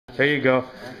There you go.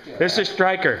 Okay. This is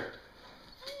Stryker.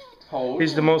 Pose.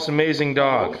 He's the most amazing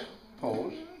dog.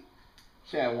 Pose.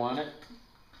 Say I want it.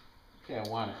 Say I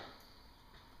want it.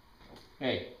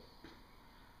 Hey.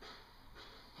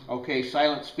 Okay,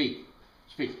 silent, speak.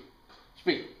 Speak.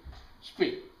 Speak.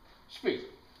 Speak. Speak.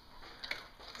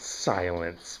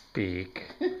 Silent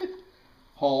speak.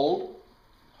 Hold.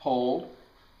 Hold.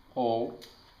 Hold.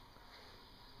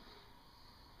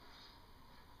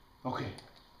 Okay.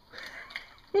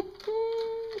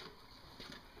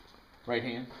 Right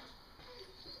hand.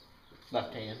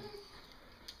 Left hand.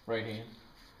 Right hand.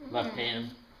 Left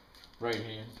hand. Right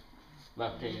hand.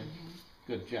 Left hand.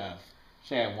 Good job.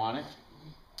 Say I want it.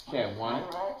 Say I want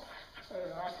it.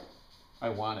 I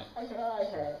want it.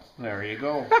 There you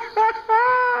go.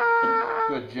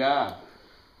 Good job.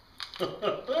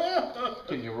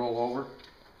 Can you roll over?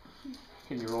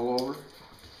 Can you roll over?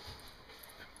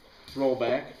 Roll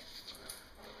back.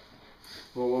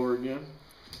 Roll over again.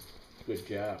 Good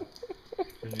job.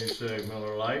 Can you say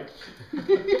Miller Lite?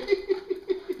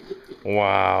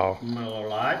 Wow. Miller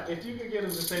Lite? If you could get him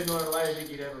to say Miller Lite, I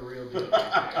think you'd have a real deal.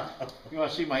 You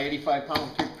want to see my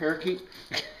 85-pound parakeet?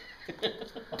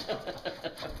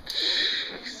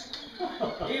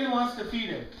 He even wants to feed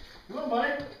him. Come on,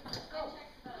 buddy.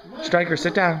 Stryker,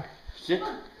 sit down. Sit.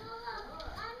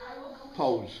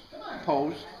 Pose.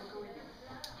 Pose.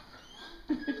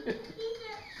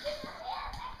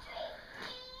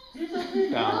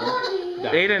 Down.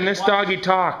 Down. Aiden, this doggy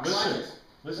talks. Listen.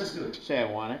 Listen to it. Say I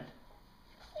want it.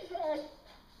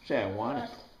 Say I want it.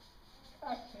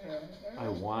 I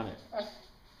want it.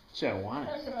 Say I want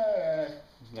it.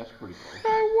 That's pretty cool.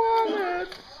 I want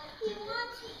it. He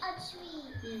wants a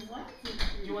tree. He wants it.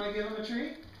 Do you want to give him a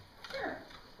treat? Sure.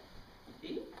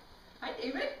 See? Hi,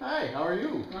 David. Hi, how are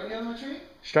you? Want to give him a treat?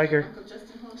 Stryker, Uncle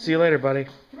Justin. see you later, buddy.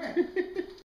 Come here.